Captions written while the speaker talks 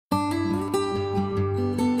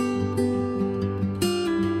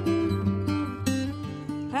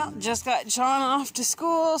Just got John off to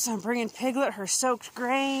school, so I'm bringing Piglet her soaked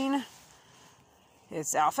grain.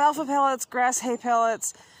 It's alfalfa pellets, grass hay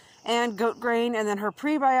pellets, and goat grain, and then her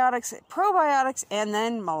prebiotics, probiotics, and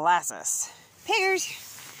then molasses. Piggers!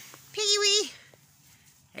 Piggy-wee!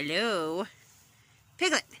 Hello.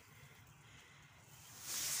 Piglet!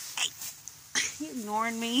 Hey! You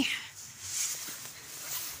ignoring me?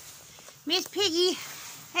 Miss Piggy!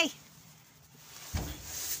 Hey!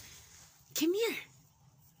 Come here.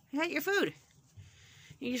 I got your food.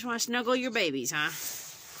 You just want to snuggle your babies, huh?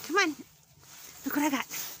 Come on. Look what I got.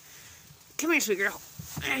 Come here, sweet girl.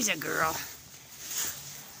 There's a girl.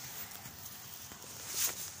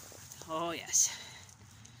 Oh, yes.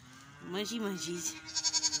 Mushy mushies.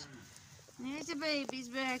 There's the babies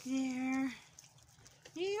back there.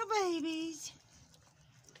 Little babies.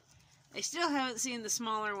 I still haven't seen the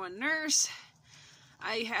smaller one nurse.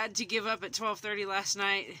 I had to give up at 12:30 last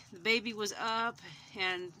night. The baby was up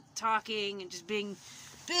and talking and just being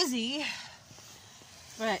busy,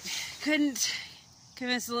 but couldn't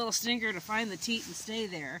convince the little stinker to find the teat and stay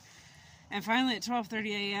there. And finally at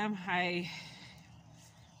 12:30 a.m. I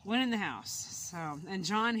went in the house. So, and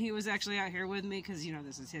John, he was actually out here with me because, you know,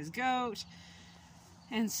 this is his goat.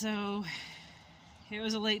 And so it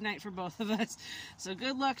was a late night for both of us. So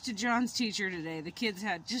good luck to John's teacher today. The kids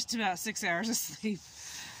had just about 6 hours of sleep.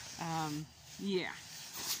 Yeah.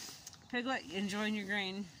 Piglet, enjoying your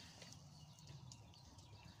grain.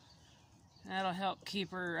 That'll help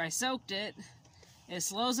keep her. I soaked it. It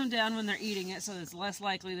slows them down when they're eating it, so it's less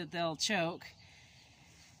likely that they'll choke.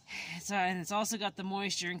 And it's also got the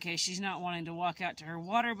moisture in case she's not wanting to walk out to her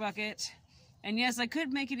water bucket. And yes, I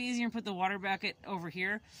could make it easier and put the water bucket over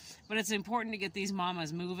here, but it's important to get these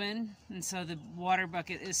mamas moving, and so the water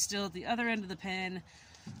bucket is still at the other end of the pen,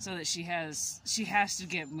 so that she has to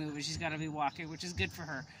get moving. She's got to be walking, which is good for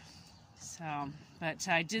her. So, but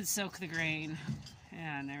I did soak the grain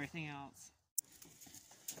and everything else.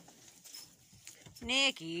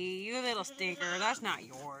 Nikki, you little stinker, that's not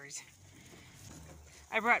yours.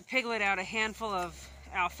 I brought Piglet out a handful of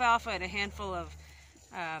alfalfa and a handful of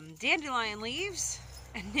dandelion leaves,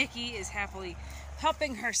 and Nikki is happily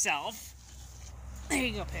helping herself. There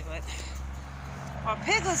you go, Piglet. While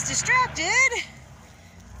Piglet's distracted,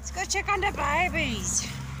 let's go check on the babies.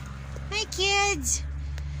 Hey, kids.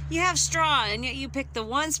 You have straw, and yet you picked the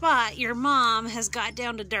one spot your mom has got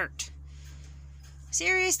down to dirt.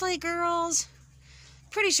 Seriously, girls?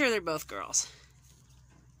 Pretty sure they're both girls.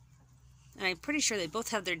 And I'm pretty sure they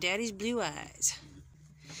both have their daddy's blue eyes.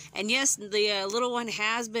 And yes, the little one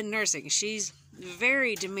has been nursing. She's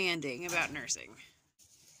very demanding about nursing.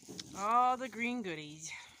 All the green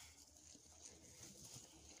goodies.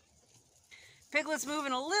 Piglet's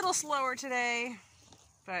moving a little slower today,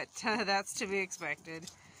 but that's to be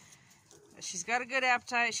expected. She's got a good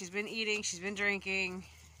appetite. She's been eating. She's been drinking.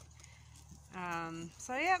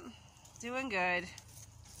 So, yep, doing good.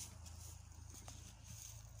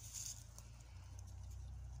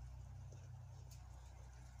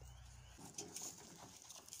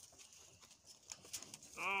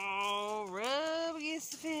 Oh, rub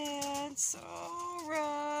against the fence. Oh,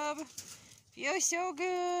 rub. Feels so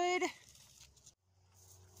good.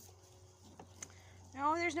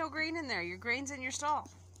 No, there's no grain in there. Your grain's in your stall.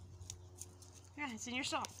 Yeah, it's in your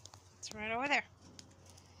stall. It's right over there.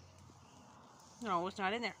 No, it's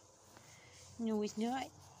not in there. No, it's not.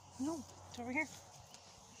 No, it's over here.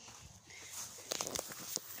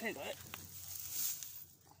 Piglet.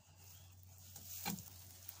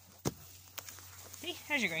 See,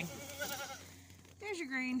 there's your grain. There's your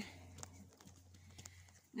grain.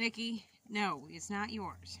 Nikki, no, it's not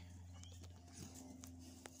yours.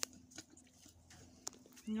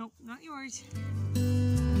 Nope, not yours.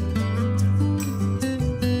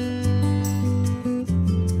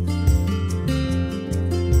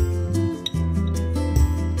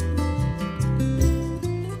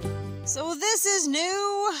 So this is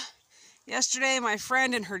new. Yesterday my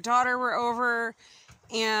friend and her daughter were over,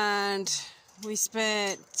 and we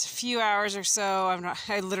spent a few hours or so.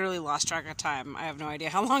 I literally lost track of time. I have no idea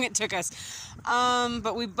how long it took us.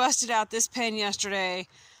 But we busted out this pen yesterday.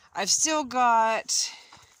 I've still got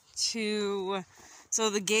to... So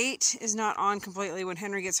the gate is not on completely. When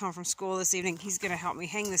Henry gets home from school this evening, he's going to help me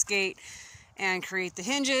hang this gate and create the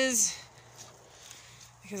hinges.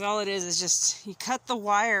 Because all it is just, you cut the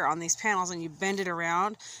wire on these panels and you bend it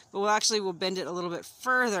around. But we'll bend it a little bit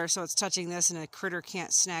further so it's touching this and a critter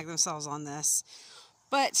can't snag themselves on this.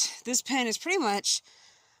 But this pen is pretty much,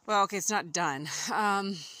 well, okay, it's not done.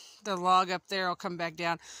 The log up there will come back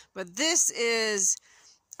down. But this is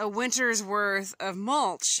a winter's worth of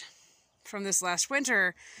mulch from this last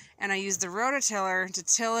winter, and I used the rototiller to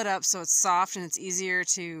till it up so it's soft and it's easier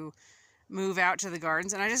to move out to the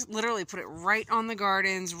gardens. And I just literally put it right on the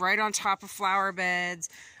gardens, right on top of flower beds,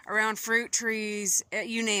 around fruit trees,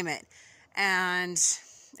 you name it. And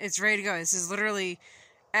it's ready to go. This is literally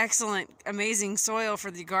excellent, amazing soil for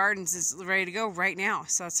the gardens. It's ready to go right now.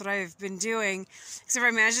 So that's what I've been doing, except for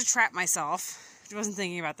I managed to trap myself. I wasn't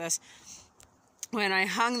thinking about this. When I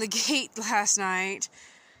hung the gate last night,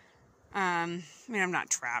 I mean, I'm not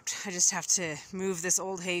trapped. I just have to move this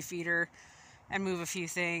old hay feeder and move a few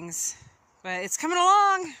things. But it's coming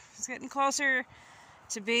along. It's getting closer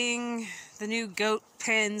to being the new goat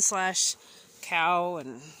pen / cow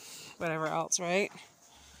and whatever else, right?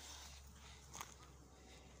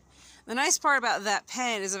 The nice part about that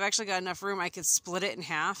pen is I've actually got enough room I could split it in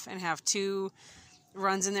half and have 2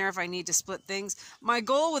 runs in there if I need to split things. My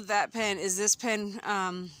goal with that pen is this pen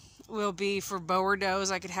will be for boer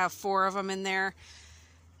does. I could have 4 of them in there.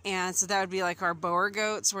 And so that would be like our boer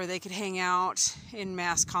goats where they could hang out in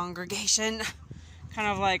mass congregation. Kind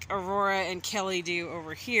of like Aurora and Kelly do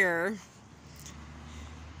over here.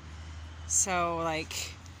 So like,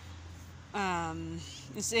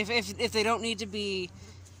 if they don't need to be,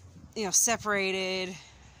 you know, separated,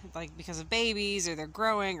 like because of babies or they're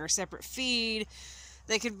growing or separate feed,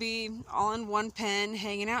 they could be all in one pen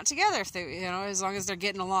hanging out together if they, you know, as long as they're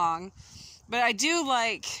getting along. But I do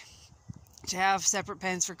like to have separate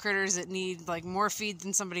pens for critters that need like more feed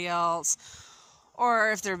than somebody else,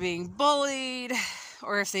 or if they're being bullied,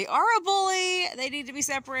 or if they are a bully, they need to be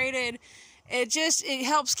separated. It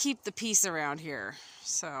helps keep the peace around here.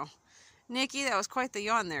 So, Nikki, that was quite the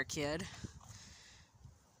yawn there, kid.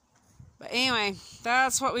 But anyway,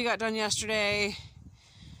 that's what we got done yesterday.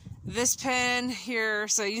 This pen here,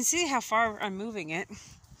 so you can see how far I'm moving it.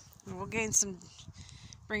 And we'll gain some,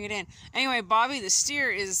 bring it in. Anyway, Bobby the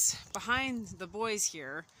steer is behind the boys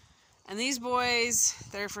here. And these boys,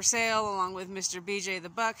 they're for sale along with Mr. BJ the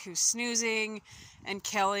buck, who's snoozing, and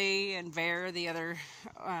Kelly and Bear, the other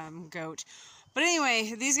goat. But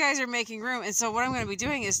anyway, these guys are making room. And so what I'm going to be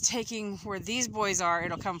doing is taking where these boys are,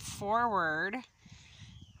 it'll come forward.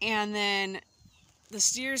 And then the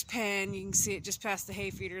steer's pen, you can see it just past the hay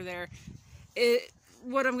feeder there.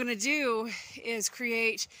 What I'm going to do is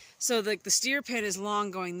create, so the steer pen is long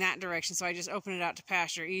going that direction, so I just open it out to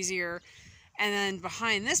pasture easier. And then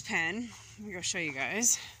behind this pen, let me go show you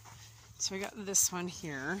guys. So we got this one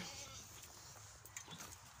here.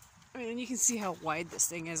 I mean, you can see how wide this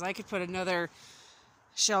thing is. I could put another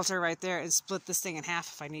shelter right there and split this thing in half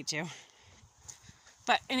if I need to.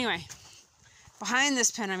 But anyway, behind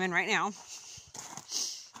this pen I'm in right now.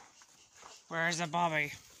 Where's the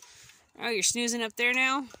Bobby? Oh, you're snoozing up there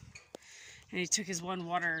now? And he took his one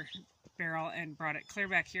water barrel and brought it clear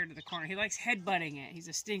back here to the corner. He likes headbutting it. He's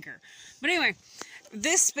a stinker. But anyway,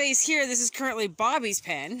 this space here, this is currently Bobby's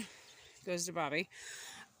pen. Goes to Bobby.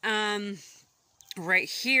 Right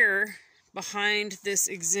here, behind this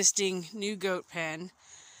existing new goat pen,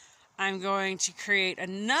 I'm going to create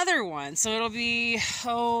another one. So it'll be,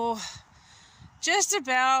 just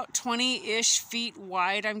about 20-ish feet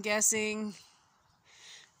wide, I'm guessing.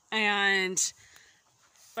 And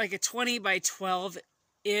like a 20 by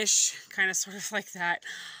 12-ish, kind of sort of like that.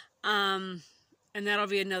 And that'll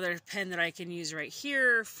be another pen that I can use right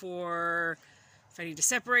here for, if I need to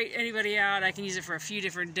separate anybody out, I can use it for a few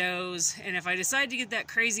different does. And if I decide to get that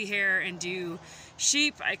crazy hair and do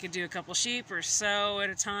sheep, I could do a couple sheep or so at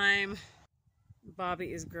a time.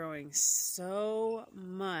 Bobby is growing so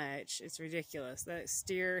much, it's ridiculous. That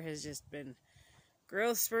steer has just been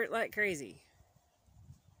growth spurt like crazy.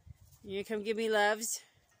 You come give me loves?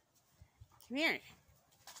 Come here.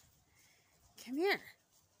 Come here.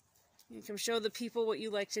 You come show the people what you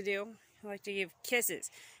like to do. You like to give kisses.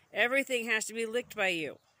 Everything has to be licked by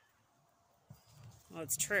you. Well,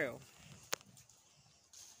 it's true.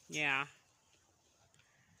 Yeah.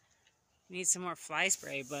 You need some more fly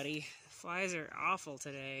spray, buddy. The flies are awful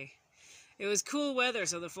today. It was cool weather,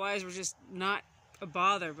 so the flies were just not a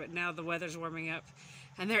bother, but now the weather's warming up,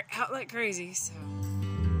 and they're out like crazy, so...